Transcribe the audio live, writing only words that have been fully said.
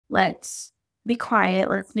let's be quiet.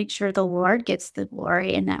 Let's make sure the Lord gets the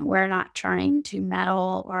glory and that we're not trying to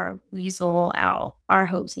meddle or weasel out our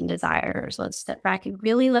hopes and desires. Let's step back and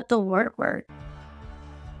really let the Lord work.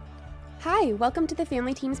 Hi, welcome to the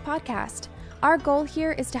Family Teams podcast. Our goal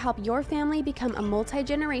here is to help your family become a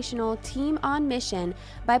multi-generational team on mission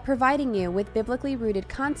by providing you with biblically rooted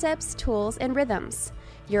concepts, tools, and rhythms.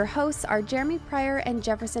 Your hosts are Jeremy Pryor and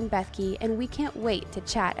Jefferson Bethke, and we can't wait to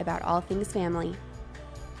chat about all things family.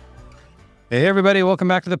 Hey, everybody. Welcome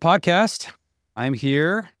back to the podcast. I'm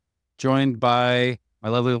here joined by my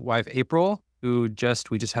lovely wife, April, we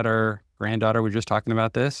just had our granddaughter. We were just talking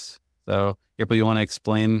about this. So, April, you want to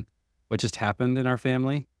explain what just happened in our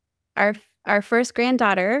family? Our first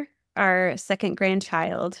granddaughter, our second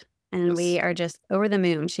grandchild, and we are just over the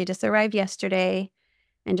moon. She just arrived yesterday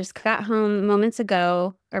and just arrived home moments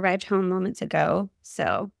ago.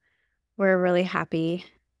 So we're really happy.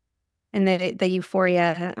 And the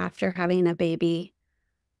euphoria after having a baby,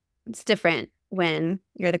 it's different when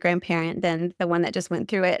you're the grandparent than the one that just went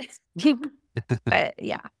through it. But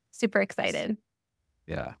yeah, super excited.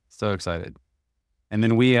 Yeah, so excited. And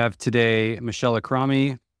then we have today Michelle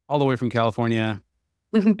Akrami, all the way from California,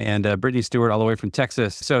 and Brittany Stewart, all the way from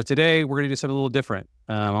Texas. So today we're going to do something a little different.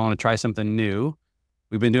 I want to try something new.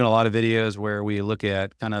 We've been doing a lot of videos where we look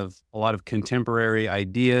at kind of a lot of contemporary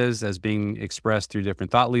ideas as being expressed through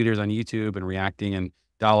different thought leaders on YouTube and reacting and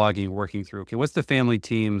dialoguing, working through, okay, what's the family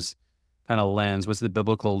team's kind of lens? What's the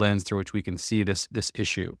biblical lens through which we can see this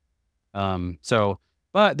issue?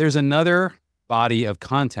 But there's another body of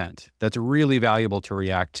content that's really valuable to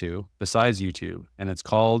react to besides YouTube, and it's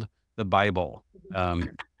called the Bible.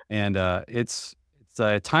 It's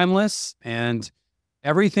timeless, and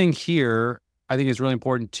everything here I think is really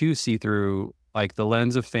important to see through, like the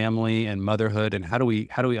lens of family and motherhood, and how do we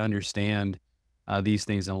understand these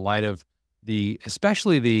things in light of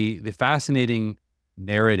especially the fascinating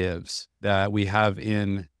narratives that we have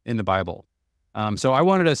in the Bible. So I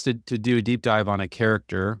wanted us to do a deep dive on a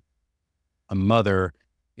character, a mother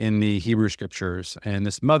in the Hebrew scriptures, and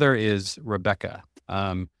this mother is Rebekah.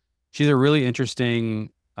 She's a really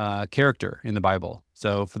interesting character in the Bible.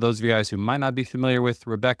 So for those of you guys who might not be familiar with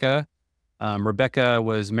Rebekah, Rebekah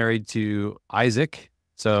was married to Isaac.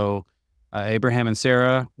 So Abraham and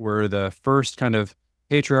Sarah were the first kind of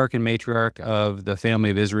patriarch and matriarch of the family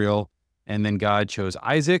of Israel. And then God chose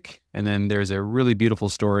Isaac. And then there's a really beautiful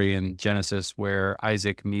story in Genesis where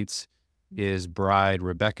Isaac meets his bride,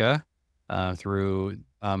 Rebekah, through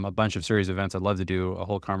a bunch of series of events. I'd love to do a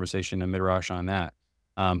whole conversation in Midrash on that.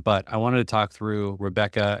 But I wanted to talk through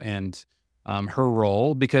Rebekah and her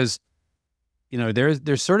role, because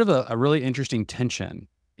there's sort of a really interesting tension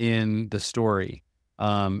in the story.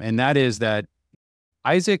 And that is that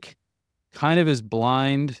Isaac kind of is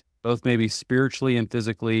blind, both maybe spiritually and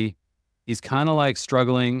physically. He's kind of like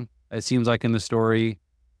struggling, it seems like in the story,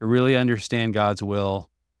 to really understand God's will.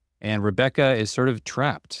 And Rebekah is sort of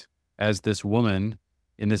trapped as this woman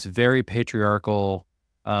in this very patriarchal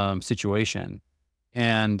situation.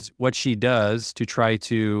 And what she does to try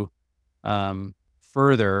to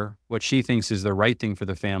further what she thinks is the right thing for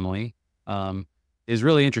the family is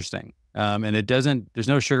really interesting. And there's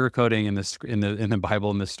no sugarcoating in the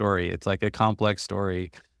Bible in this story. It's like a complex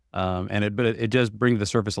story. But it does bring to the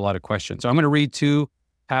surface a lot of questions. So I'm going to read two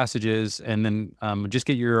passages and then just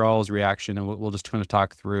get your all's reaction, and we'll just kind of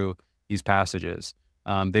talk through these passages.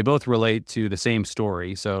 They both relate to the same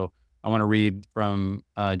story. So I want to read from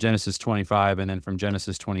Genesis 25 and then from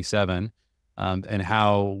Genesis 27. And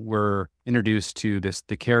how we're introduced to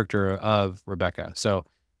the character of Rebekah. So,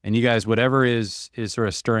 and you guys, whatever is sort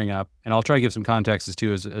of stirring up, and I'll try to give some context as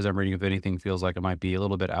too as I'm reading, if anything feels like it might be a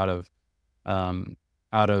little bit out of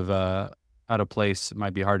place. It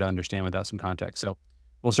might be hard to understand without some context. So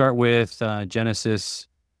we'll start with Genesis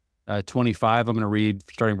 25. I'm going to read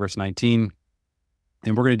starting verse 19,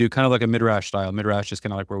 and we're going to do kind of like a Midrash style. Midrash is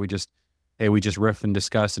kind of like where we just riff and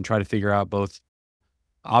discuss and try to figure out both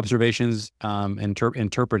observations,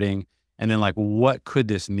 interpreting, and then like, what could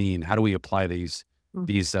this mean? How do we apply these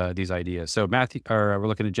ideas? So we're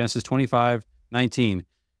looking at Genesis 25:19.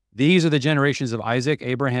 These are the generations of Isaac,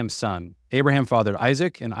 Abraham's son. Abraham fathered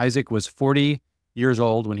Isaac, and Isaac was 40 years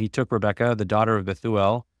old when he took Rebekah, the daughter of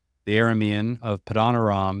Bethuel, the Aramean of Padan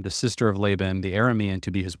Aram, the sister of Laban, the Aramean,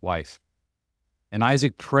 to be his wife. And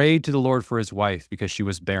Isaac prayed to the Lord for his wife because she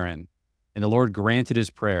was barren, and the Lord granted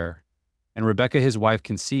his prayer. And Rebekah, his wife,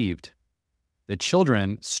 conceived. The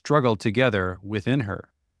children struggled together within her.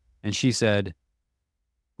 And she said,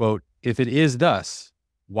 quote, "If it is thus,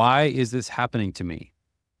 why is this happening to me?"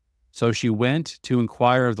 So she went to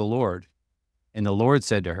inquire of the Lord. And the Lord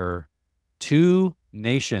said to her, 2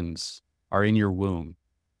 nations are in your womb,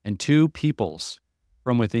 and 2 peoples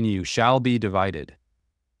from within you shall be divided.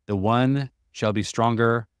 The one shall be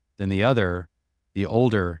stronger than the other, the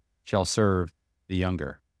older shall serve the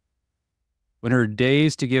younger. When her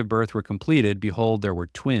days to give birth were completed, behold, there were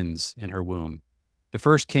twins in her womb. The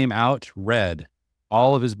first came out red,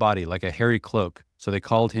 all of his body like a hairy cloak, so they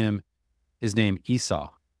called his name Esau.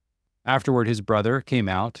 Afterward, his brother came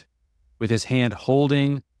out with his hand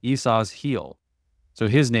holding Esau's heel, so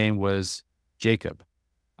his name was Jacob.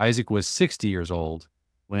 Isaac was 60 years old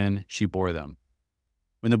when she bore them.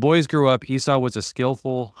 When the boys grew up, Esau was a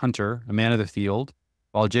skillful hunter, a man of the field,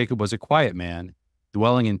 while Jacob was a quiet man,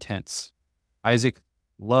 dwelling in tents. Isaac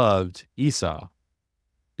loved Esau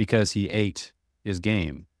because he ate his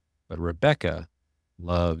game, but Rebekah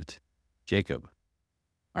loved Jacob.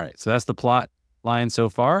 All right, so that's the plot line so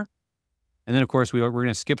far. And then, of course, we're going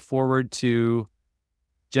to skip forward to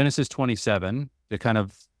Genesis 27 to kind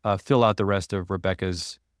of fill out the rest of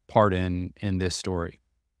Rebekah's part in this story.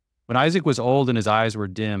 When Isaac was old and his eyes were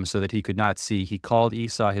dim so that he could not see, he called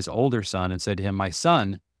Esau his older son and said to him, "My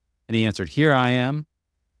son." And he answered, "Here I am."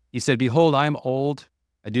 He said, "Behold, I am old.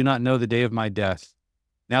 I do not know the day of my death.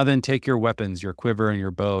 Now then, take your weapons, your quiver and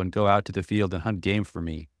your bow, and go out to the field and hunt game for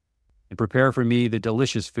me, and prepare for me the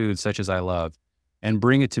delicious food such as I love, and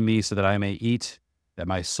bring it to me so that I may eat, that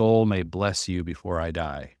my soul may bless you before I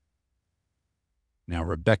die." Now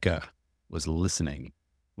Rebekah was listening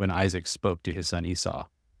when Isaac spoke to his son Esau.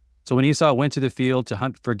 So when Esau went to the field to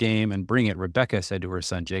hunt for game and bring it, Rebekah said to her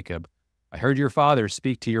son Jacob, "I heard your father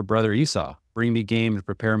speak to your brother Esau. Bring me game and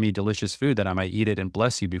prepare me delicious food that I might eat it and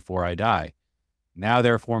bless you before I die. Now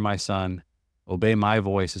therefore, my son, obey my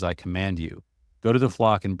voice as I command you. Go to the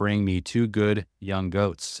flock and bring me 2 good young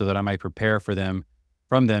goats, so that I might prepare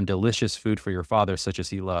from them delicious food for your father, such as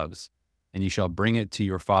he loves. And you shall bring it to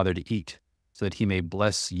your father to eat, so that he may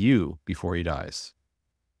bless you before he dies."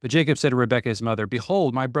 But Jacob said to Rebekah his mother,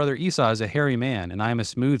 "Behold, my brother Esau is a hairy man, and I am a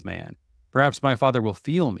smooth man. Perhaps my father will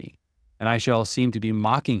feel me, and I shall seem to be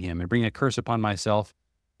mocking him and bring a curse upon myself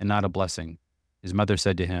and not a blessing." His mother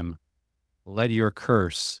said to him, "Let your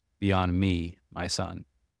curse be on me, my son.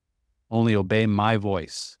 Only obey my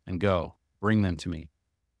voice and go, bring them to me."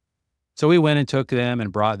 So he went and took them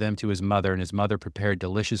and brought them to his mother, and his mother prepared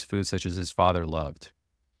delicious food such as his father loved.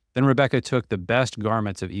 Then Rebekah took the best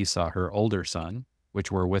garments of Esau, her older son,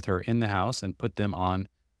 which were with her in the house, and put them on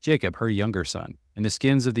Jacob, her younger son. And the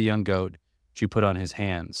skins of the young goat she put on his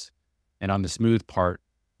hands and on the smooth part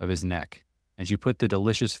of his neck. And she put the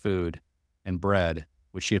delicious food and bread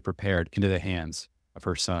which she had prepared into the hands of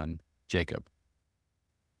her son Jacob.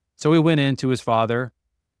 So he went in to his father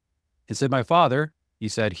and said, "My father." He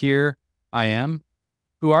said, "Here I am.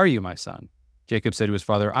 Who are you, my son?" Jacob said to his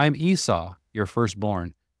father, "I am Esau, your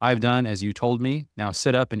firstborn. I have done as you told me. Now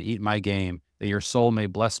sit up and eat my game, that your soul may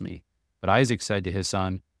bless me." But Isaac said to his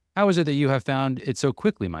son, "How is it that you have found it so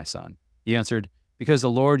quickly, my son?" He answered, "Because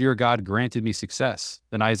the Lord your God granted me success."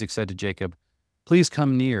 Then Isaac said to Jacob, "Please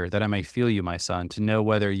come near, that I may feel you, my son, to know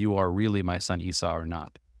whether you are really my son Esau or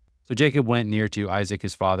not." So Jacob went near to Isaac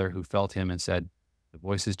his father, who felt him and said, "The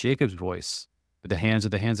voice is Jacob's voice, but the hands are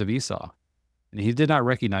the hands of Esau." And he did not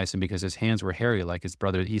recognize him because his hands were hairy like his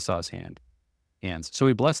brother Esau's hands. So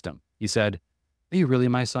he blessed him. He said, "Are you really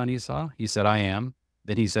my son Esau?" He said, "I am."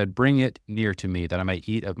 Then he said, "Bring it near to me, that I may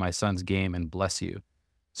eat of my son's game and bless you."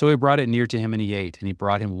 So he brought it near to him, and he ate, and he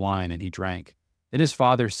brought him wine, and he drank. Then his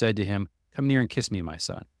father said to him, "Come near and kiss me, my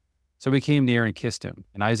son." So he came near and kissed him.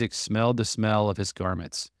 And Isaac smelled the smell of his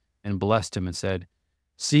garments and blessed him and said,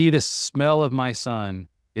 "See, the smell of my son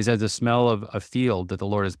is as the smell of a field that the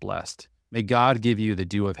Lord has blessed. May God give you the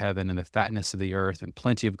dew of heaven and the fatness of the earth and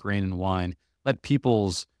plenty of grain and wine. Let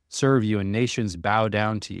peoples serve you and nations bow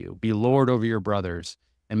down to you. Be Lord over your brothers,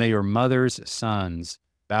 and may your mother's sons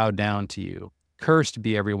bow down to you. Cursed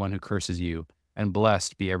be everyone who curses you, and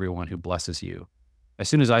blessed be everyone who blesses you." As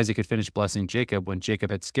soon as Isaac had finished blessing Jacob, when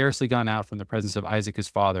Jacob had scarcely gone out from the presence of Isaac his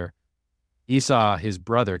father, Esau his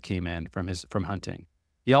brother came in from hunting.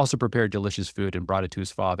 He also prepared delicious food and brought it to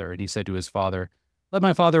his father. And he said to his father, "Let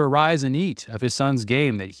my father arise and eat of his son's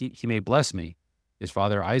game, that he may bless me." His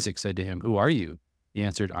father Isaac said to him, "Who are you?" He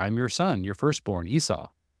answered, "I am your son, your firstborn, Esau."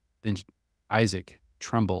 Then Isaac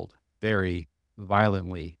trembled very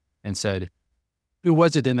violently and said, "Who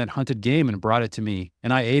was it then that hunted game and brought it to me?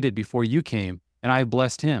 And I ate it before you came, and I have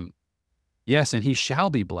blessed him. Yes, and he shall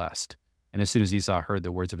be blessed." And as soon as Esau heard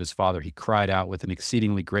the words of his father, he cried out with an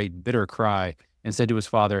exceedingly great, bitter cry and said to his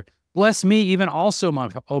father, "Bless me even also,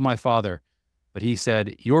 my father." But he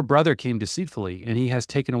said, "Your brother came deceitfully, and he has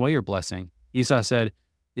taken away your blessing." Esau said,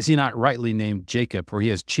 "Is he not rightly named Jacob, for he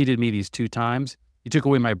has cheated me these 2 times?" He took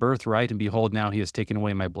away my birthright, and behold, now he has taken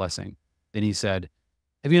away my blessing. Then he said,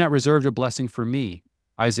 have you not reserved a blessing for me?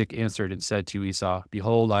 Isaac answered and said to Esau,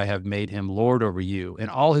 behold, I have made him lord over you, and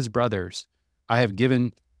all his brothers I have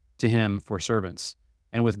given to him for servants,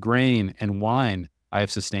 and with grain and wine I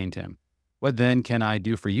have sustained him. What then can I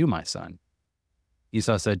do for you, my son?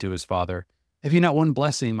 Esau said to his father, have you not one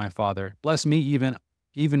blessing, my father? Bless me,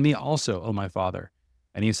 even me also, O my father.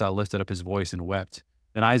 And Esau lifted up his voice and wept.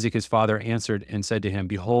 Then Isaac his father answered and said to him,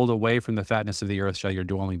 behold, away from the fatness of the earth shall your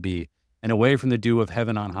dwelling be, and away from the dew of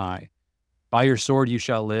heaven on high. By your sword you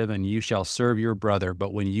shall live, and you shall serve your brother,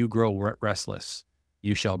 but when you grow restless,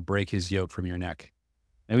 you shall break his yoke from your neck.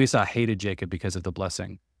 Now Esau hated Jacob because of the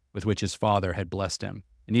blessing with which his father had blessed him.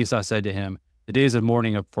 And Esau said to him, the days of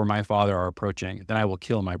mourning for my father are approaching, then I will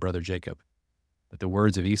kill my brother Jacob. But the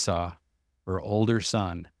words of Esau, her older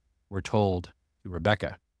son, were told to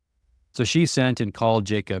Rebekah. So she sent and called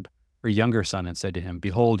Jacob, her younger son, and said to him,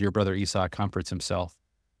 behold, your brother Esau comforts himself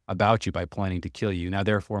about you by planning to kill you. Now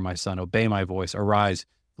therefore, my son, obey my voice. Arise,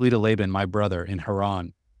 flee to Laban, my brother, in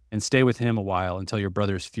Haran, and stay with him a while until your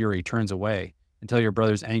brother's fury turns away, until your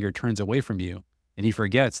brother's anger turns away from you, and he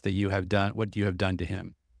forgets that you have done what you have done to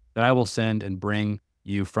him. Then I will send and bring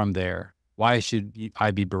you from there. Why should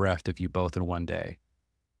I be bereft of you both in one day?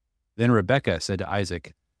 Then Rebekah said to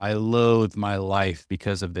Isaac, I loathe my life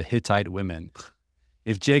because of the Hittite women.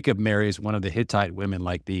 If Jacob marries one of the Hittite women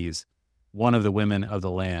like these, one of the women of the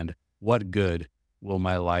land, what good will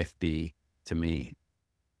my life be to me?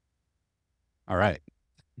 All right.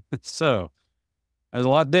 So there's a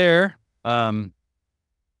lot there. But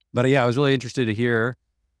yeah, I was really interested to hear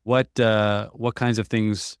what kinds of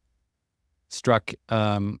things struck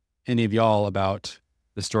any of y'all about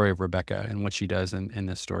the story of Rebekah and what she does in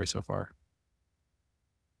this story so far.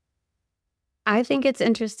 I think it's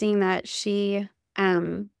interesting that she,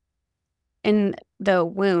 in the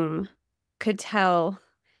womb, could tell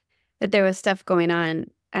that there was stuff going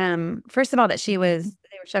on. First of all, that they were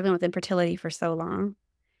struggling with infertility for so long.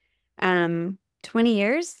 20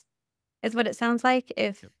 years is what it sounds like.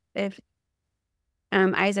 If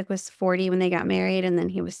Isaac was 40 when they got married, and then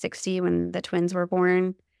he was 60 when the twins were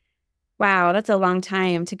born. Wow, that's a long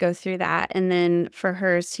time to go through that. And then for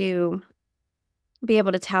her to be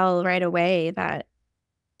able to tell right away that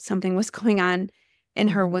something was going on in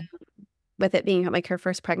her womb, with it being like her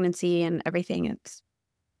first pregnancy and everything,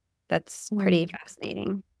 that's pretty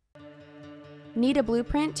fascinating. Need a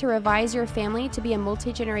blueprint to revise your family to be a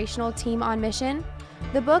multi-generational team on mission?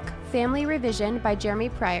 The book, Family Revision by Jeremy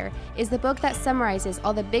Pryor, is the book that summarizes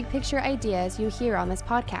all the big picture ideas you hear on this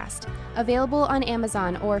podcast. Available on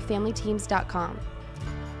Amazon or familyteams.com.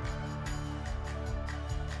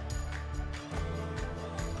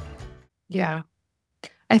 Yeah.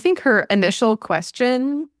 I think her initial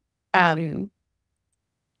question,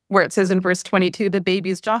 where it says in verse 22, the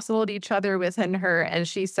babies jostled each other within her, and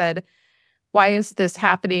she said, why is this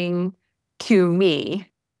happening to me?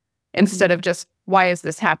 Instead of just, why is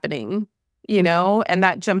this happening? And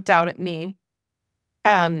that jumped out at me.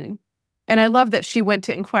 And I love that she went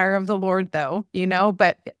to inquire of the Lord, though,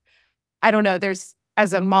 but I don't know, there's,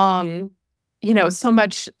 as a mom, so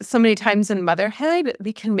many times in motherhood,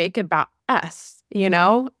 we can make it about us,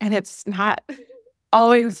 and it's not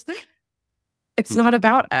always, it's not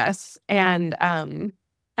about us. And I don't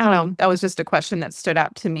know, that was just a question that stood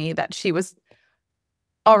out to me, that she was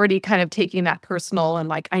already kind of taking that personal and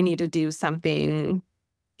like, I need to do something,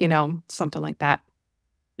 something like that.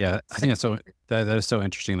 Yeah, I think that is so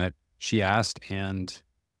interesting that she asked, and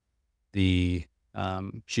she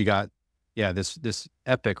got this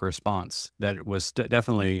epic response that was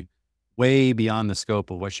definitely way beyond the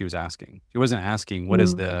scope of what she was asking. She wasn't asking what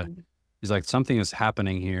is she's like, something is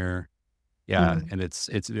happening here. Yeah, and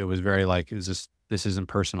it was very like, this isn't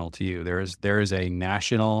personal to you. There is a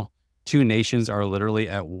national. Two nations are literally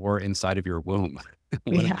at war inside of your womb.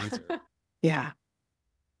 Yeah.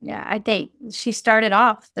 Yeah, I think she started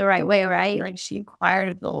off the right way, right? Like, she inquired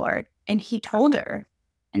of the Lord, and he told her.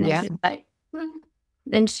 And then she's like,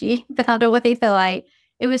 then she found out what they feel like.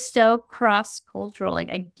 It was so cross-cultural, like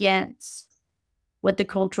against what the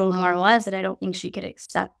cultural norm was, that I don't think she could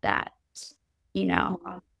accept that,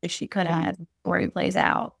 if she could have, before it plays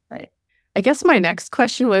out. But I guess my next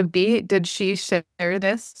question would be, did she share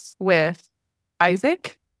this with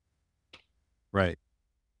Isaac? Right.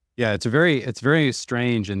 Yeah, it's very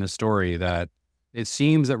strange in the story that it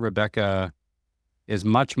seems that Rebekah is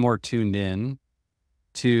much more tuned in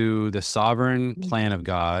to the sovereign plan of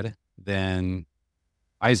God than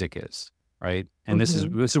Isaac is, right? And this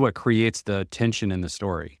is what creates the tension in the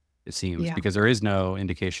story, it seems, because there is no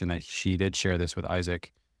indication that she did share this with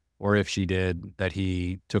Isaac, or if she did, that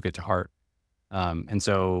he took it to heart. And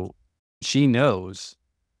so she knows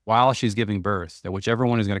while she's giving birth that whichever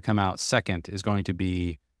one is going to come out second is going to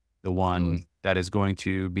be the one that is going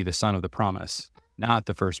to be the son of the promise, not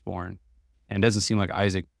the firstborn. And it doesn't seem like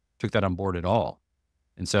Isaac took that on board at all.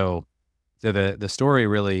 And so the story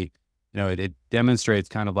really, it demonstrates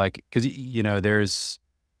kind of like, because,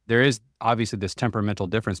 there is obviously this temperamental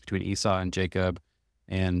difference between Esau and Jacob,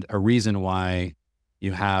 and a reason why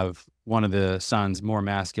you have one of the sons more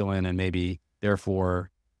masculine and maybe therefore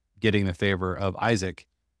getting the favor of Isaac.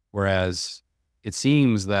 Whereas it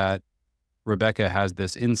seems that Rebekah has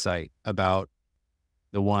this insight about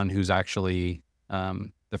the one who's actually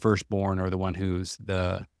the firstborn, or the one who's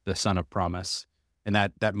the son of promise. And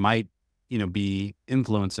that might, be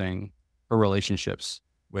influencing her relationships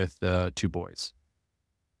with the two boys.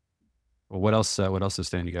 Well, what else is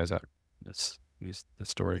standing you guys out? This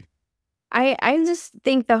story. I just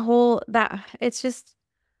think that it's just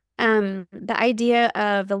the idea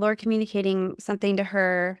of the Lord communicating something to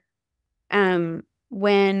her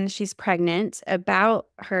when she's pregnant about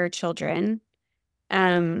her children.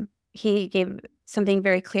 He gave something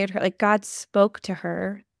very clear to her, like God spoke to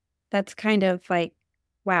her. That's kind of like,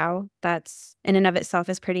 wow, that's in and of itself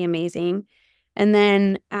is pretty amazing. And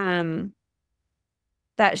then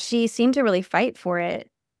that she seemed to really fight for it.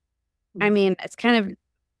 I mean, it's kind of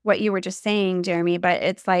what you were just saying, Jeremy, but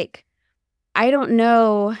it's like, I don't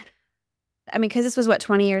know. I mean, because this was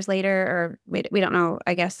 20 years later, or we don't know,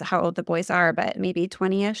 I guess, how old the boys are, but maybe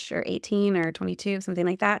 20-ish or 18 or 22, something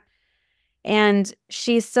like that. And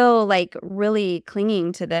she's still like really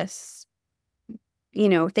clinging to this,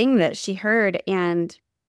 thing that she heard, and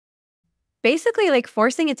basically like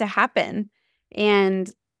forcing it to happen,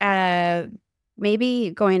 and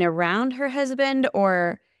maybe going around her husband,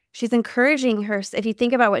 or she's encouraging her. If you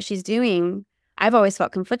think about what she's doing, I've always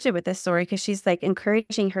felt conflicted with this story, because she's like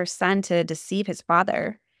encouraging her son to deceive his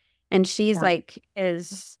father, and she's like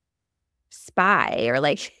his spy, or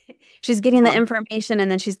like she's getting the information, and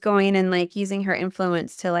then she's going and like using her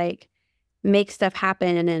influence to like make stuff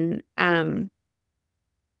happen. And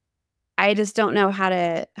I just don't know how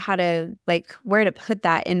to like where to put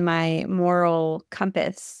that in my moral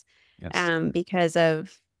compass. Yes. Because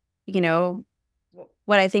of,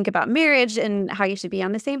 what I think about marriage and how you should be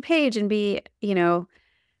on the same page and be,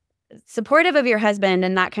 supportive of your husband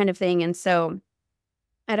and that kind of thing. And so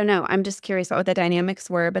I don't know. I'm just curious about what the dynamics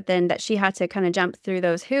were, but then that she had to kind of jump through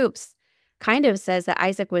those hoops kind of says that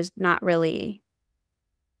Isaac was not really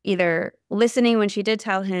either listening when she did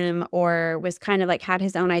tell him, or was kind of like had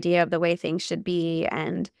his own idea of the way things should be.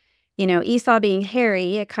 And, Esau being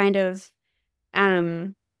hairy, it kind of,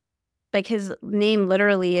 like his name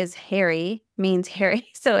literally is hairy, means hairy.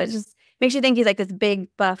 So it just makes you think he's like this big,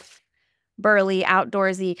 buff, burly,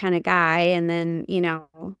 outdoorsy kind of guy. And then,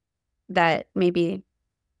 that maybe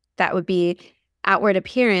that would be outward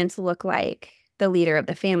appearance look like the leader of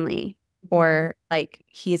the family, or like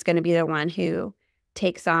he's going to be the one who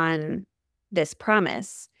takes on this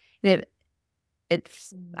promise. And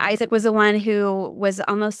it's Isaac was the one who was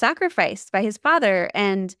almost sacrificed by his father,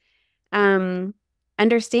 and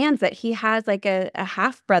understands that he has like a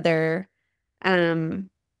half brother,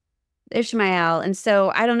 Ishmael. And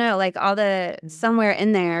so I don't know, like somewhere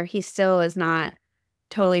in there, he still is not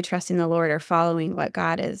totally trusting the Lord or following what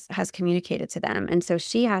God has communicated to them. And so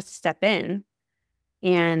she has to step in,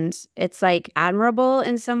 and it's like admirable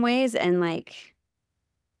in some ways and like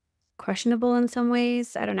questionable in some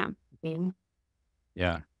ways. I don't know.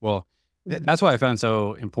 Yeah. Well, that's what I found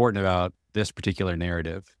so important about this particular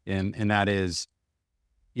narrative. And that is,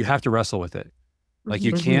 you have to wrestle with it. Like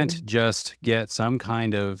you can't just get some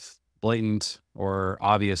kind of blatant or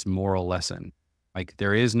obvious moral lesson. Like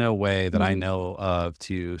there is no way that I know of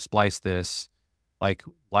to splice this. Like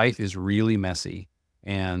life is really messy.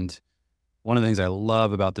 And one of the things I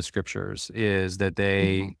love about the scriptures is that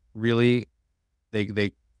they really,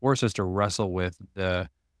 they force us to wrestle with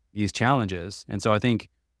these challenges. And so I think,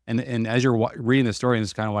 and as you're reading the story, and this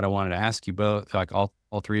is kind of what I wanted to ask you both, like all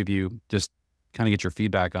three of you, just kind of get your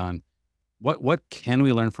feedback on what can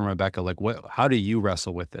we learn from Rebekah? Like how do you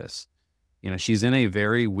wrestle with this? She's in a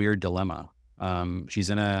very weird dilemma. She's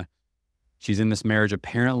in this marriage.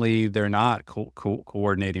 Apparently they're not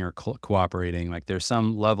coordinating or cooperating. Like there's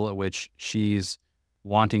some level at which she's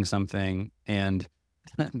wanting something. And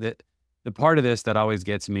the part of this that always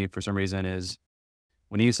gets me for some reason is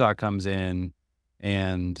when Esau comes in,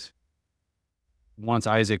 and once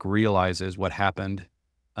Isaac realizes what happened,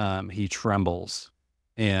 he trembles,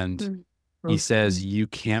 and he says, you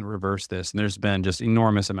can't reverse this. And there's been just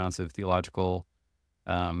enormous amounts of theological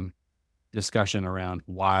discussion around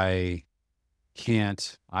why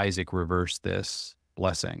can't Isaac reverse this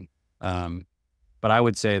blessing. But I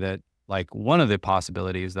would say that like one of the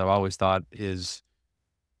possibilities that I've always thought is,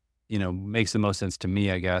 makes the most sense to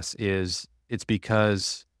me, I guess, is it's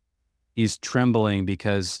because he's trembling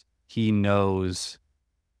because he knows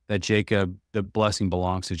that Jacob, the blessing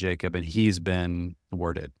belongs to Jacob, and he's been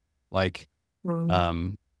thwarted. Like,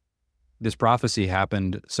 this prophecy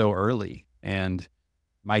happened so early. And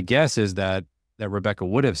my guess is that Rebekah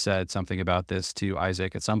would have said something about this to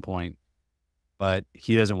Isaac at some point, but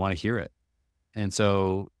he doesn't want to hear it. And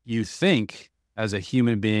so you think as a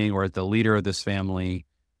human being or as the leader of this family,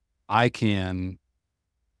 I can,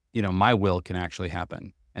 my will can actually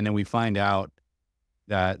happen. And then we find out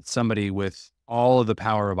that somebody with all of the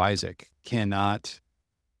power of Isaac cannot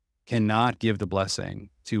give the blessing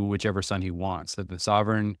to whichever son he wants, that the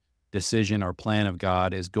sovereign decision or plan of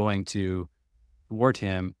God is going to thwart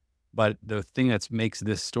him. But the thing that makes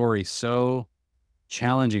this story so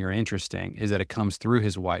challenging or interesting is that it comes through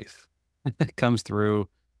his wife. It comes through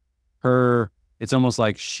her. It's almost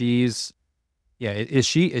like is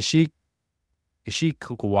she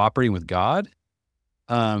cooperating with God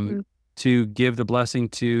to give the blessing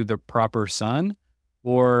to the proper son,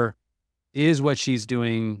 or is what she's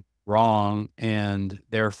doing wrong, and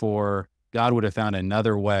therefore God would have found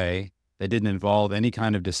another way that didn't involve any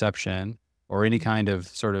kind of deception or any kind of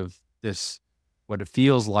sort of this, what it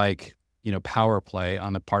feels like, power play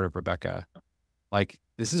on the part of Rebekah. Like,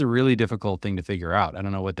 this is a really difficult thing to figure out. I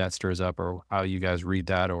don't know what that stirs up or how you guys read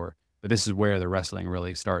that, but this is where the wrestling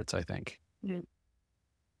really starts, I think.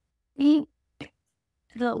 The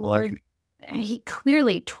Lord, he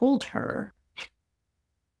clearly told her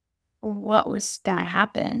what was going to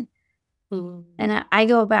happen. And I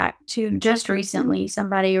go back to just recently,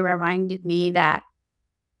 somebody reminded me that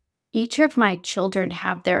each of my children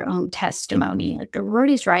have their own testimony. Like the Lord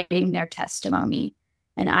is writing their testimony.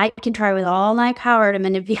 And I can try with all my power to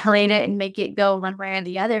manipulate it and make it go one way or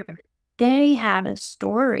the other. But they have a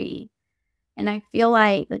story. And I feel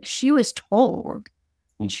like she was told,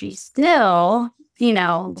 and she still,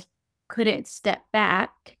 couldn't step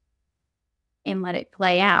back and let it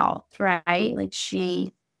play out, right? Like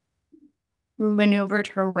she maneuvered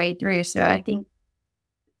her way through. So I think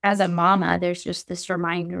as a mama, there's just this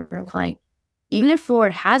reminder of like, even if the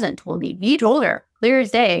Lord hasn't told me, he told her clear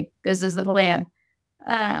as day, this is the plan.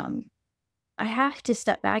 I have to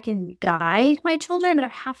step back and guide my children, but I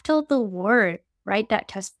have to let the Lord write that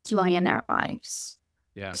testimony in their lives.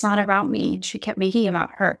 Yeah. It's not about me. She kept making it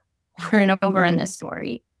about her over and over in this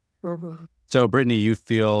story. So Brittany, you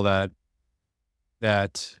feel that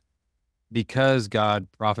because God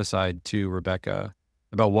prophesied to Rebekah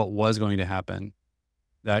about what was going to happen,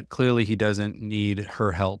 that clearly he doesn't need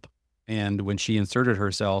her help. And when she inserted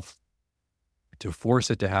herself to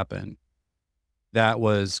force it to happen, that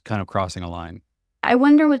was kind of crossing a line. I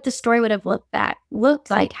wonder what the story would have looked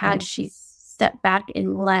like had she stepped back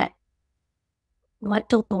and let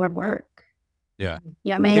the Lord work. Yeah.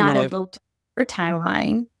 Yeah, it may not have looked her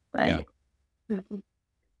timeline, but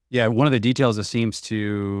yeah, one of the details that seems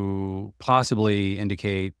to possibly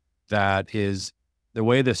indicate that is the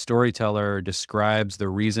way the storyteller describes the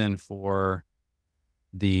reason for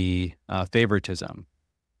the favoritism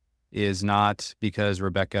is not because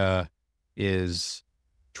Rebekah is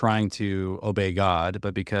trying to obey God,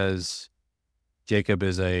 but because Jacob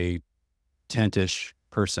is a tentish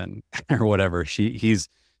person or whatever. He's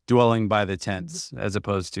dwelling by the tents as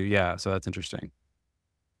opposed to, so that's interesting.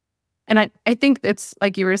 And I think it's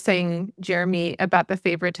like you were saying, Jeremy, about the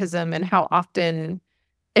favoritism and how often,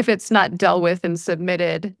 if it's not dealt with and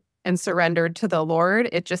submitted and surrendered to the Lord,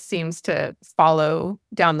 it just seems to follow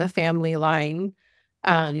down the family line,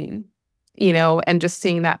 and just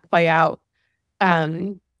seeing that play out.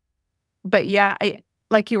 But yeah,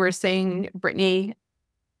 like you were saying, Brittany,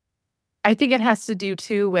 I think it has to do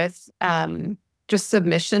too with just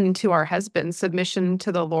submission to our husband, submission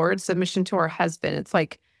to the Lord, submission to our husband. It's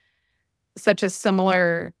like such a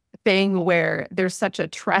similar thing where there's such a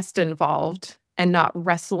trust involved and not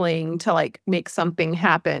wrestling to like make something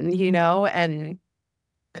happen,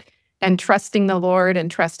 and trusting the Lord and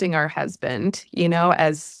trusting our husband,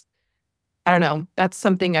 as, I don't know, that's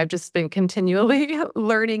something I've just been continually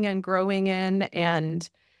learning and growing in. And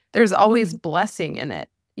there's always blessing in it,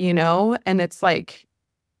 and it's like,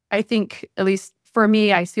 I think, at least for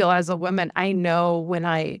me, I feel as a woman, I know when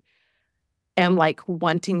I am like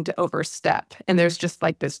wanting to overstep and there's just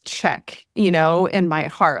like this check, in my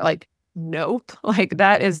heart, like, nope, like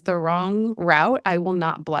that is the wrong route. I will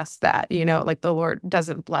not bless that, like the Lord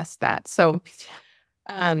doesn't bless that. So,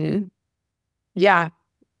 yeah,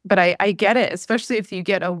 But I get it, especially if you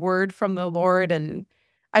get a word from the Lord. And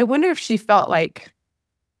I wonder if she felt like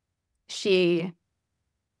she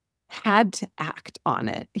had to act on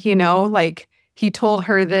it, like he told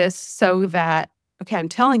her this so that, okay, I'm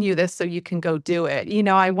telling you this so you can go do it.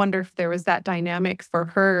 I wonder if there was that dynamic for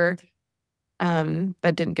her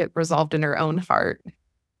that didn't get resolved in her own heart.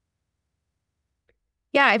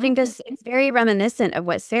 Yeah, I think it's very reminiscent of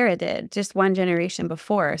what Sarah did just one generation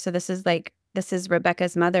before. So this is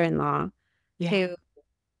Rebekah's mother-in-law who,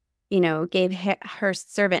 gave her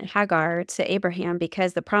servant Hagar to Abraham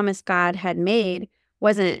because the promise God had made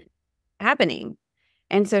wasn't happening.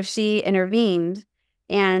 And so she intervened.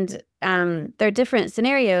 And there are different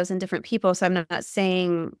scenarios and different people. So I'm not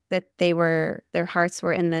saying that their hearts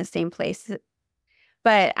were in the same place.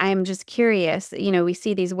 But I'm just curious, we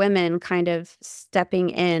see these women kind of stepping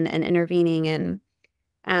in and intervening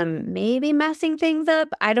and maybe messing things up.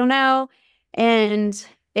 I don't know. And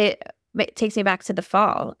it takes me back to the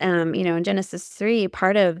fall. In Genesis 3,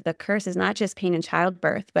 part of the curse is not just pain in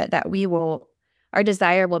childbirth, but that our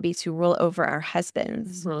desire will be to rule over our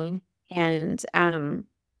husbands. Mm-hmm. And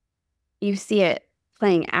you see it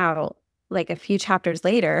playing out like a few chapters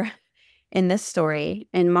later in this story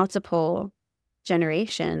in multiple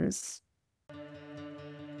generations.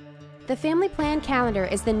 The Family Plan Calendar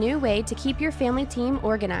is the new way to keep your family team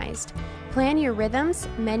organized. Plan your rhythms,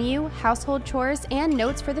 menu, household chores, and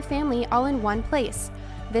notes for the family all in one place.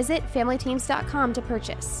 Visit familyteams.com to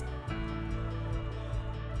purchase.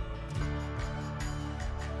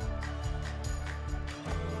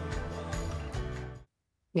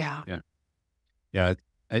 Yeah.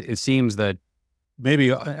 It seems that maybe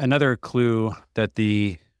another clue that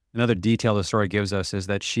another detail the story gives us is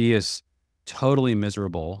that she is totally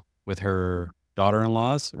miserable with her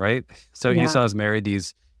daughter-in-laws, right? So Esau's married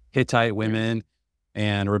these Hittite women,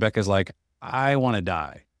 and Rebekah's like, I want to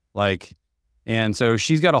die. And so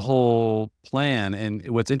she's got a whole plan. And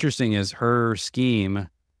what's interesting is her scheme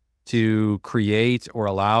to create or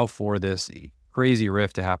allow for this crazy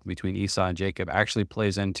rift to happen between Esau and Jacob actually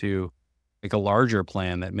plays into like a larger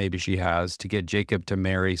plan that maybe she has to get Jacob to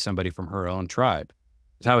marry somebody from her own tribe.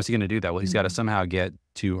 So how is he going to do that? Well, he's got to somehow get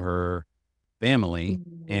to her family,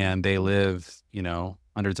 and they live,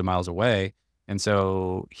 hundreds of miles away. And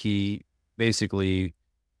so he basically,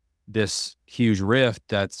 this huge rift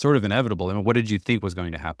that's sort of inevitable. I mean, what did you think was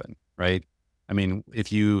going to happen, right? I mean,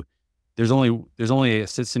 there's only a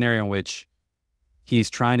scenario in which he's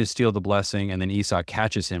trying to steal the blessing and then Esau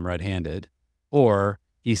catches him red-handed, or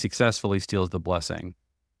he successfully steals the blessing.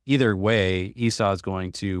 Either way, Esau is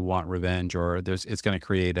going to want revenge, or it's going to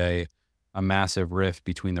create a massive rift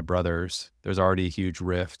between the brothers. There's already a huge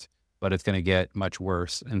rift, but it's going to get much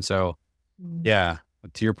worse. And so, yeah,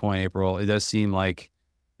 to your point, April, it does seem like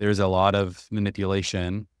there's a lot of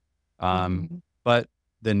manipulation. But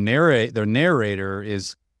the narrator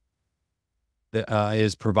is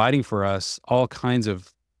providing for us all kinds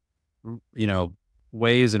of,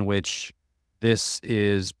 ways in which this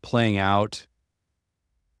is playing out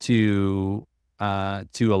to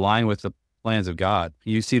align with the plans of God.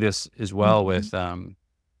 You see this as well with the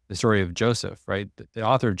story of Joseph, right? The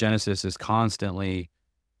author of Genesis is constantly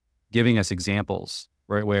giving us examples,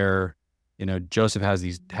 right, where Joseph has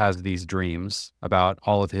these dreams about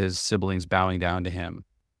all of his siblings bowing down to him.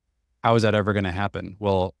 How is that ever going to happen?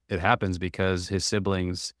 Well, it happens because his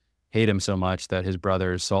siblings hate him so much that his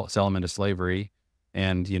brothers sell him into slavery,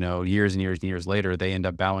 and years and years and years later, they end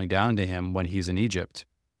up bowing down to him when he's in Egypt.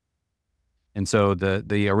 And so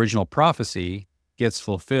the original prophecy gets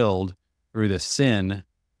fulfilled through the sin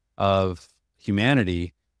of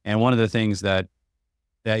humanity. And one of the things that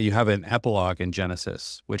you have an epilogue in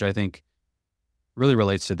Genesis, which I think really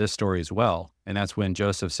relates to this story as well. And that's when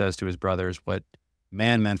Joseph says to his brothers, what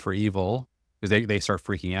man meant for evil, because they start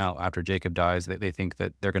freaking out after Jacob dies. They think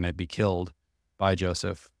that they're going to be killed by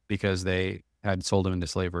Joseph because they had sold him into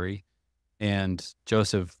slavery. And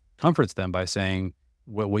Joseph comforts them by saying,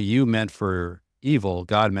 what you meant for evil,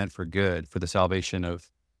 God meant for good, for the salvation of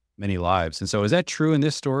many lives. And so is that true in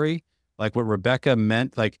this story? Like what Rebekah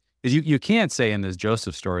meant, like, is you can't say in this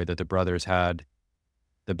Joseph story that the brothers had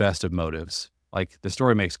the best of motives. Like the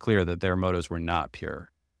story makes clear that their motives were not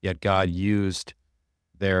pure, yet God used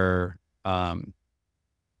their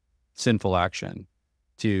sinful action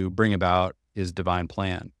to bring about his divine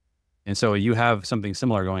plan. And so you have something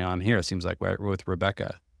similar going on here, it seems like, with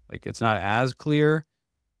Rebekah. Like it's not as clear,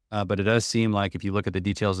 but it does seem like if you look at the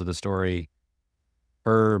details of the story,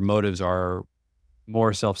 her motives are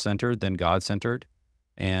more self-centered than God-centered.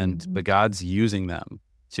 But God's using them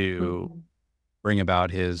to bring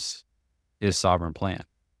about his sovereign plan.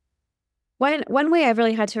 One way I've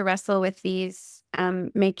really had to wrestle with these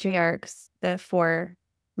matriarchs, the 4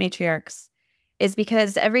 matriarchs, is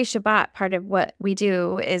because every Shabbat, part of what we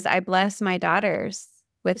do is I bless my daughters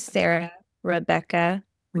with Sarah, Rebekah,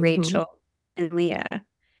 Rachel, and Leah.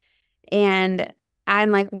 And I'm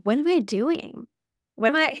like, what am I doing?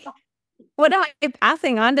 What am I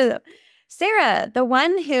passing on to Sarah, the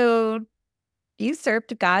one who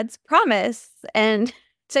usurped God's promise and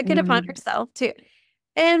took it upon herself to,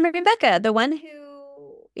 and Rebekah, the one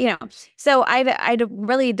who, so I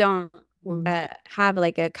really don't have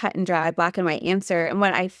like a cut and dry black and white answer. And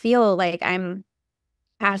what I feel like I'm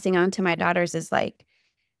passing on to my daughters is like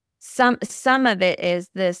some of it is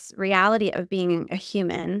this reality of being a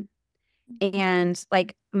human. And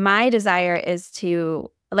like my desire is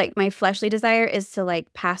to, like, my fleshly desire is to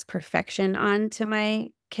like pass perfection on to my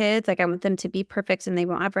kids. Like I want them to be perfect and they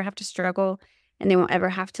won't ever have to struggle and they won't ever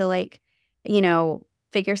have to like,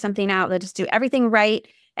 figure something out. They'll just do everything right.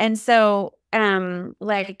 And so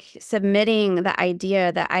like submitting the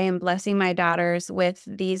idea that I am blessing my daughters with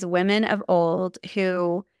these women of old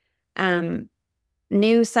who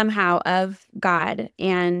knew somehow of God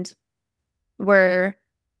and were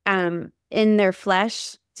in their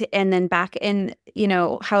flesh and then back in,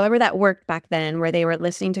 however that worked back then, where they were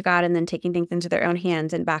listening to God and then taking things into their own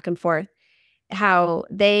hands and back and forth, how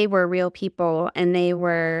they were real people and they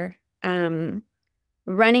were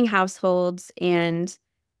running households and,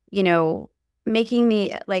 making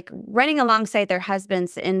the like running alongside their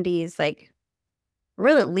husbands in these like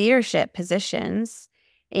real leadership positions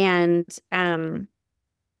and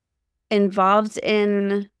involved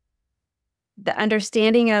in the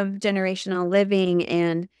understanding of generational living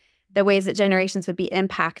and the ways that generations would be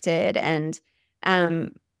impacted and,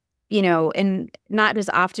 and not just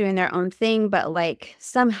off doing their own thing, but like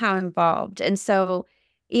somehow involved. And so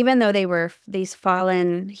even though they were these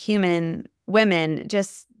fallen human women,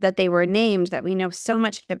 just that they were named, that we know so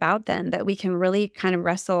much about them, that we can really kind of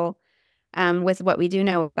wrestle with what we do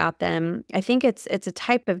know about them. I think it's a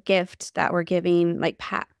type of gift that we're giving, like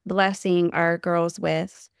blessing our girls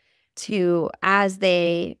with, to as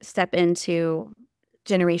they step into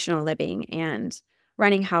generational living and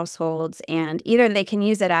running households. And either they can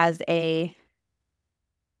use it as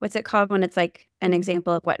what's it called when it's like an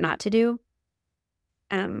example of what not to do?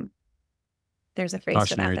 There's a phrase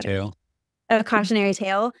Cautionary for that. tale. A cautionary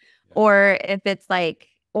tale. Or if it's like,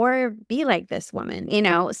 or be like this woman,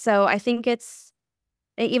 So I think it's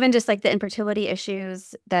even just like the infertility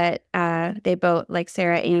issues that they both, like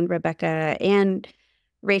Sarah and Rebekah and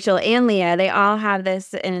Rachel and Leah, they all have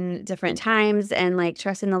this in different times, and like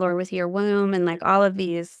trust in the Lord with your womb and like all of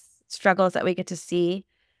these struggles that we get to see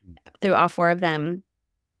through all 4 of them.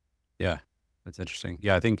 Yeah, that's interesting.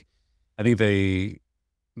 Yeah, I think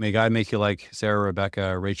may God make you like Sarah,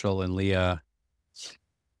 Rebekah, Rachel, and Leah.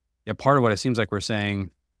 Yeah, part of what it seems like we're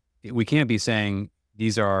saying, we can't be saying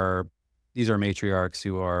these are matriarchs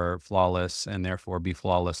who are flawless and therefore be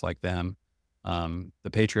flawless like them. The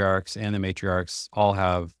patriarchs and the matriarchs all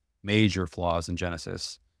have major flaws in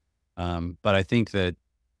Genesis. But I think that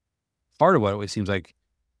part of what it seems like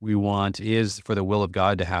we want is for the will of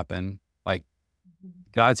God to happen. Like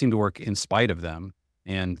God seemed to work in spite of them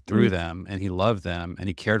and through them, and he loved them and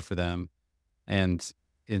he cared for them. And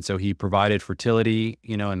so he provided fertility,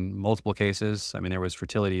 in multiple cases. I mean, there was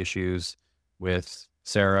fertility issues with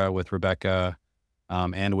Sarah, with Rebekah,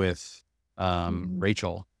 and with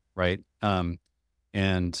Rachel, right?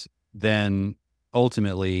 And then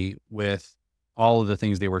ultimately with all of the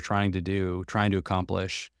things they were trying to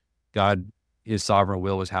accomplish, God, his sovereign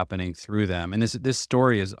will was happening through them. And this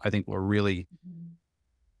story is, I think, a really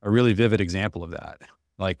vivid example of that.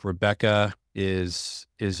 Like Rebekah is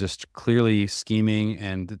just clearly scheming,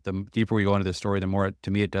 and the deeper we go into the story, the more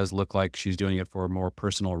to me it does look like she's doing it for more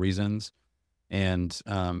personal reasons, and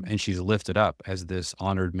she's lifted up as this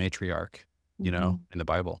honored matriarch, in the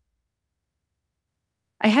Bible.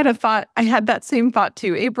 I had that same thought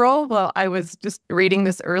too, April. Well, I was just reading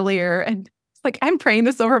this earlier, and it's like I'm praying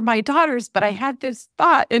this over my daughters, but I had this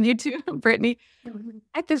thought, and you too, Brittany. I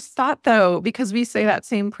had this thought though, because we say that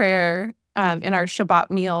same prayer in our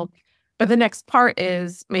Shabbat meal. But the next part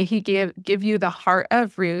is, may he give you the heart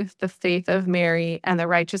of Ruth, the faith of Mary, and the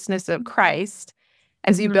righteousness of Christ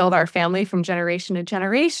as you build our family from generation to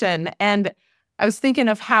generation. And I was thinking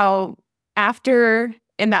of how after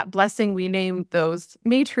in that blessing we named those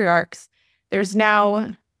matriarchs, there's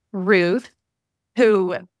now Ruth,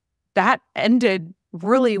 who that ended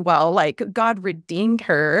really well. Like God redeemed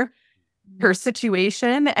her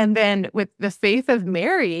situation. And then with the faith of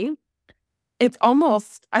Mary, it's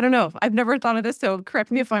almost, I don't know, I've never thought of this, so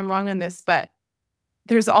correct me if I'm wrong on this, but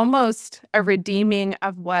there's almost a redeeming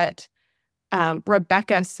of what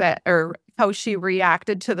Rebekah said, or how she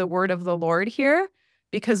reacted to the word of the Lord here.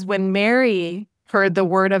 Because when Mary heard the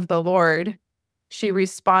word of the Lord, she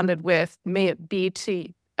responded with, may it be to,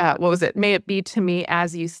 May it be to me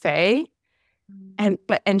as you say.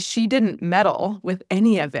 And she didn't meddle with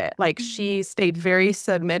any of it. Like, she stayed very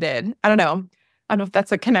submitted. I don't know if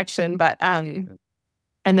that's a connection, but, and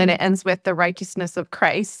then it ends with the righteousness of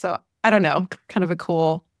Christ. So I don't know, kind of a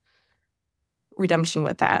cool redemption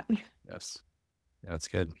with that. Yes. Yeah, that's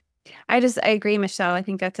good. I agree, Michelle. I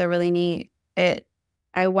think that's a really neat,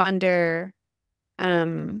 I wonder,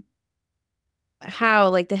 how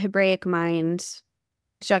like the Hebraic mind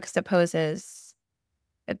juxtaposes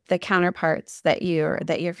the counterparts that you're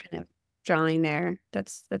kind of drawing there.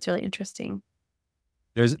 That's really interesting.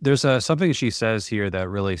 There's something she says here that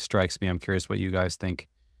really strikes me. I'm curious what you guys think.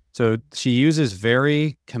 So she uses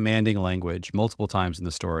very commanding language multiple times in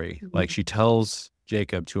the story. Like, she tells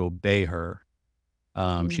Jacob to obey her.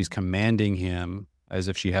 She's commanding him as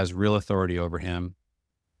if she has real authority over him.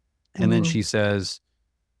 And then she says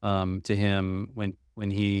to him when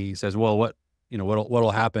he says, well,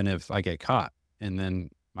 what'll happen if I get caught? And then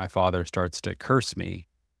my father starts to curse me.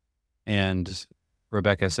 And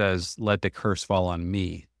Rebekah says, let the curse fall on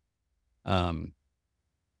me.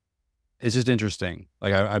 It's just interesting.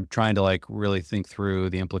 Like, I'm trying to like really think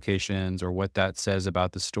through the implications or what that says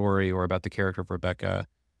about the story or about the character of Rebekah,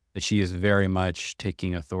 that she is very much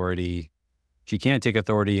taking authority. She can't take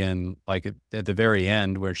authority in, like, at the very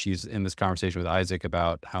end where she's in this conversation with Isaac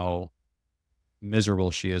about how miserable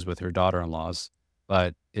she is with her daughter-in-laws.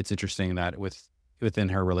 But it's interesting that within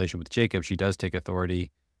her relation with Jacob, she does take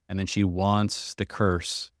authority, and then she wants the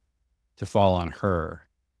curse to fall on her.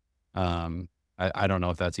 I don't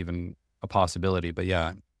know if that's even a possibility, but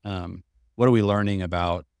yeah. What are we learning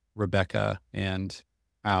about Rebekah and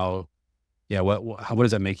how, what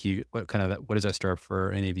does that make you, what does that stir up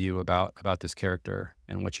for any of you about this character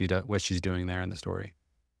and what she's doing there in the story?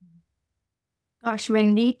 Gosh, my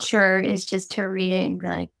nature is just to read it and be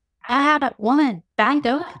like, I had a woman backed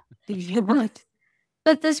up.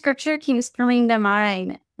 But the scripture keeps coming to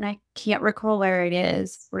mind, and I can't recall where it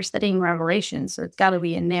is. We're studying Revelation, so it's got to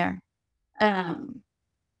be in there. But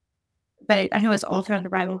I know it's all throughout the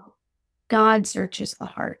Bible. God searches the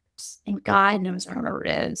hearts, and God knows where our heart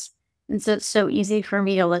is. And so it's so easy for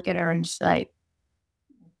me to look at her and just like,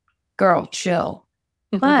 girl, chill.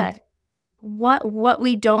 But what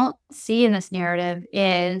we don't see in this narrative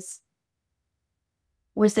is,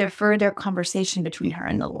 was there further conversation between her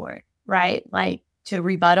and the Lord, right? Like, to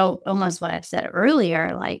rebuttal almost what I said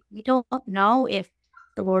earlier, like, we don't know if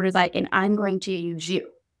the Lord is like, and I'm going to use you,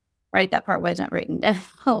 right? That part wasn't written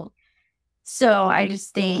down. So I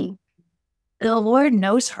just think the Lord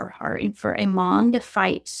knows her heart. And for a mom to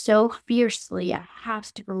fight so fiercely, I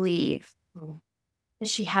have to believe that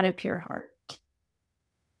she had a pure heart.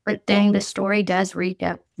 But then the story does read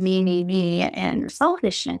up me, and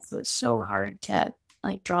selfishness. So it's so hard to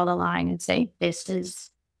like draw the line and say, this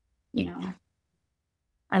is,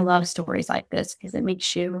 I love stories like this because it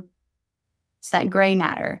makes you, it's that gray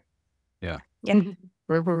matter. Yeah. Yeah.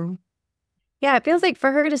 Yeah, it feels like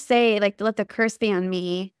for her to say, like, let the curse be on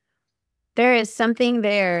me, there is something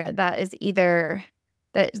there that is either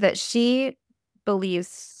that she believes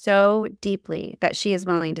so deeply that she is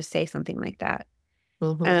willing to say something like that.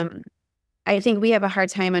 I think we have a hard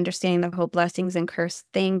time understanding the whole blessings and curse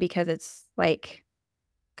thing because it's like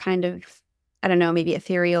kind of, I don't know, maybe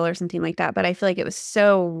ethereal or something like that. But I feel like it was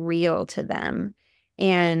so real to them.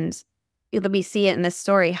 And we see it in this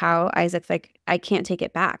story, how Isaac's like, I can't take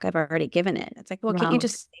it back. I've already given it. It's like, well, can't you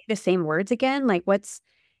just say the same words again? Like,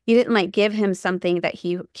 you didn't like give him something that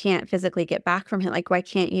he can't physically get back from him. Like, why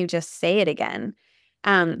can't you just say it again?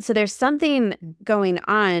 So there's something going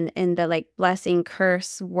on in the like blessing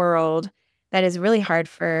curse world that is really hard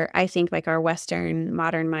for, I think, like our Western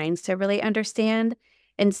modern minds to really understand.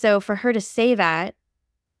 And so for her to say that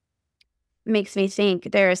makes me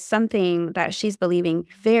think there is something that she's believing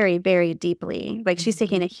very, very deeply. Like, she's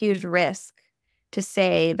taking a huge risk to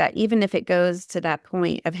say that even if it goes to that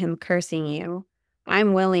point of him cursing you,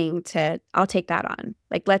 I'll take that on.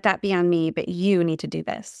 Like, let that be on me, but you need to do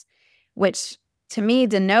this, which to me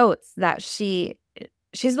denotes that she's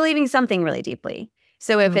believing something really deeply.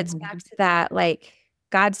 So if it's back to that, like,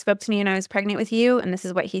 God spoke to me when I was pregnant with you, and this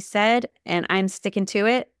is what he said, and I'm sticking to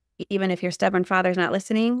it, even if your stubborn father's not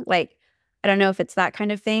listening, like, I don't know if it's that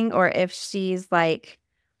kind of thing, or if she's like,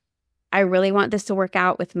 I really want this to work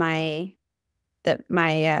out with my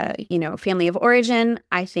family of origin.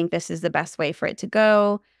 I think this is the best way for it to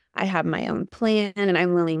go. I have my own plan, and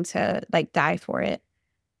I'm willing to like die for it.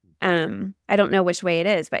 I don't know which way it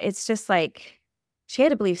is, but it's just like she had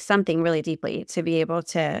to believe something really deeply to be able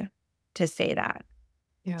to say that.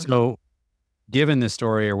 Yeah. So given this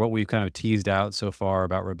story or what we've kind of teased out so far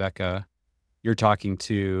about Rebekah, you're talking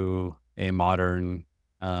to a modern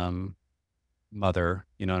mother,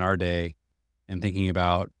 in our day, and thinking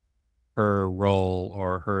about her role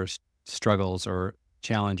or her struggles or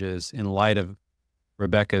challenges in light of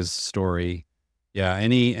Rebekah's story. Yeah.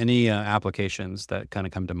 Any applications that kind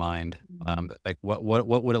of come to mind? Like what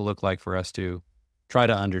would it look like for us to try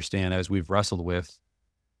to understand as we've wrestled with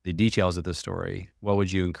the details of the story? What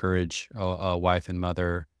would you encourage a wife and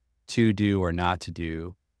mother to do or not to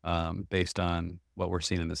do based on what we're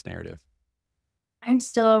seeing in this narrative? I'm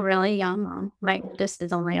still a really young mom. My oldest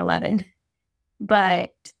is only 11,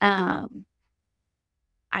 but I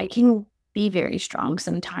can be very strong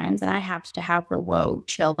sometimes, and I have to have a low,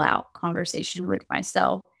 chill out conversation with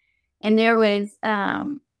myself. And there was a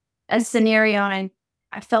scenario, and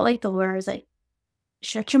I felt like the Lord was like,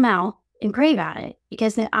 shut your mouth and pray about it,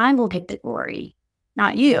 because then I will get the glory,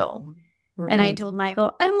 not you. And I told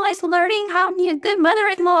Michael, I'm like learning how to be a good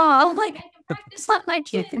mother-in-law. Like, I can practice like my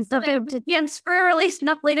kids and stuff. For release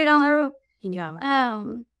enough later down the road. Yeah.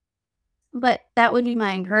 But that would be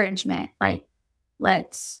my encouragement. Like,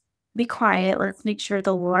 let's be quiet. Let's make sure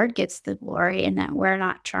the Lord gets the glory, and that we're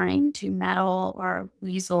not trying to meddle or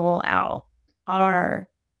weasel out our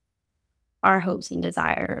hopes and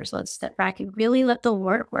desires. Let's step back and really let the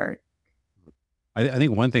Lord work. I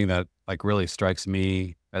think one thing that like really strikes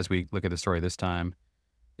me as we look at the story this time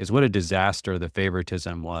is what a disaster the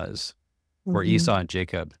favoritism was for Esau and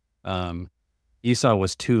Jacob. Esau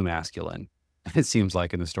was too masculine, it seems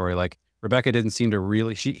like, in the story. Like Rebekah didn't seem to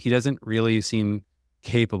really, he doesn't really seem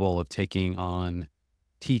capable of taking on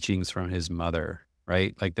teachings from his mother,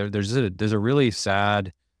 right? Like there's a really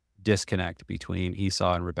sad disconnect between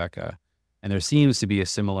Esau and Rebekah. And there seems to be a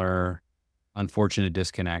similar unfortunate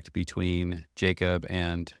disconnect between Jacob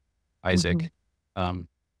and Isaac.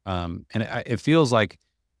 It feels like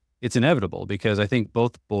it's inevitable, because I think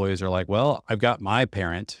both boys are like, well, I've got my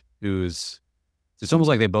parent it's almost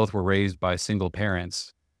like they both were raised by single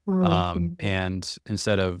parents. And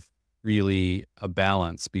instead of really a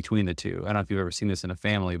balance between the two, I don't know if you've ever seen this in a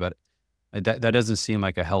family, but that doesn't seem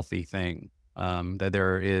like a healthy thing. That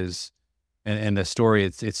there is, and the story,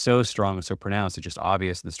 it's so strong and so pronounced, it's just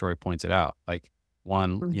obvious, and the story points it out. Like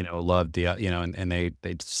one, loved the, and they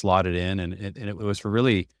slotted in, and it was for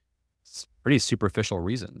really pretty superficial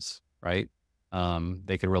reasons, right?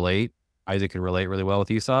 They could relate. Isaac could relate really well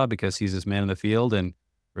with Esau because he's this man in the field, and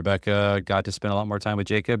Rebekah got to spend a lot more time with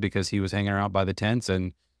Jacob because he was hanging around by the tents,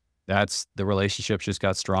 and that's the relationship just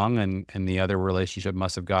got strong, and the other relationship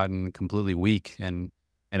must have gotten completely weak, and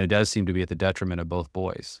it does seem to be at the detriment of both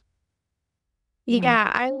boys.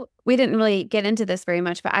 Yeah, we didn't really get into this very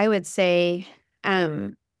much, but I would say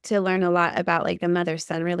to learn a lot about like the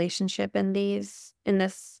mother-son relationship in this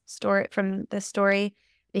story, from this story,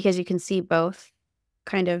 because you can see both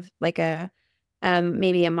kind of like a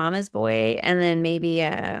maybe a mama's boy, and then maybe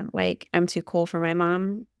a like I'm too cool for my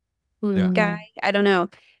mom guy. I don't know.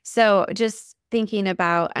 So just thinking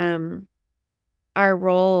about our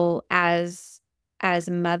role as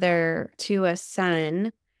mother to a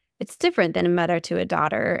son, it's different than a mother to a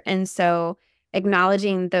daughter. And so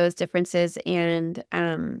acknowledging those differences and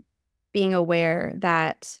being aware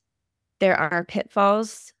that there are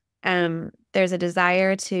pitfalls. There's a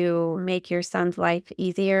desire to make your son's life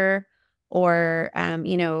easier, or,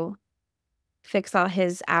 fix all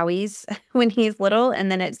his owies when he's little.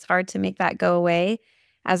 And then it's hard to make that go away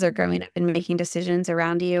as they're growing up and making decisions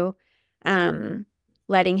around you.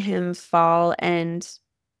 Letting him fall and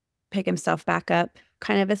pick himself back up,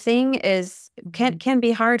 kind of a thing, can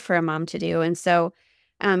be hard for a mom to do. And so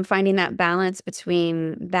finding that balance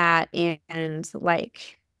between that and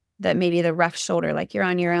like maybe the rough shoulder, like you're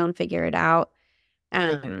on your own, figure it out.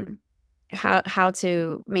 How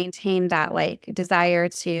to maintain that like desire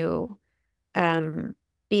to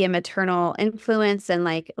be a maternal influence and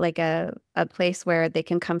like a place where they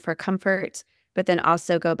can come for comfort, but then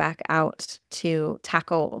also go back out to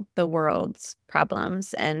tackle the world's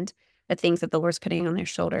problems and the things that the Lord's putting on their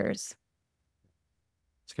shoulders.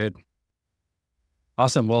 It's good.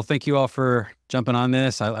 Awesome. Well, thank you all for jumping on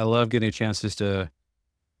this. I love getting a chance just to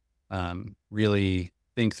really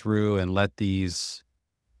think through and let these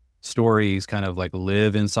stories kind of like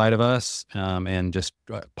live inside of us, and just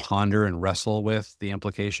ponder and wrestle with the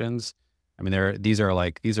implications. I mean, these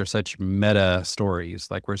are such meta stories.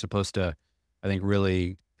 Like we're supposed to, I think,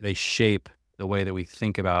 really, they shape the way that we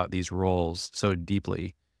think about these roles so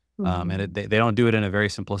deeply. And they don't do it in a very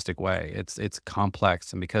simplistic way. It's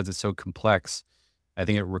complex, and because it's so complex, I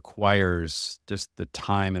think it requires just the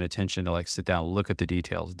time and attention to like sit down, look at the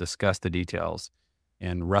details, discuss the details,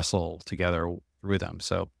 and wrestle together through them.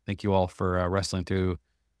 So thank you all for wrestling through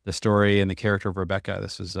the story and the character of Rebekah.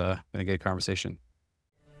 This has been a good conversation.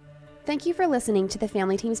 Thank you for listening to the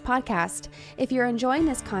Family Teams podcast. If you're enjoying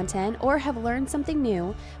this content or have learned something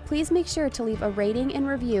new, please make sure to leave a rating and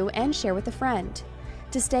review and share with a friend.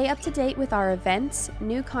 To stay up to date with our events,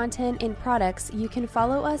 new content, and products, you can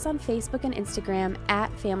follow us on Facebook and Instagram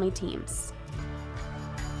at Family Teams.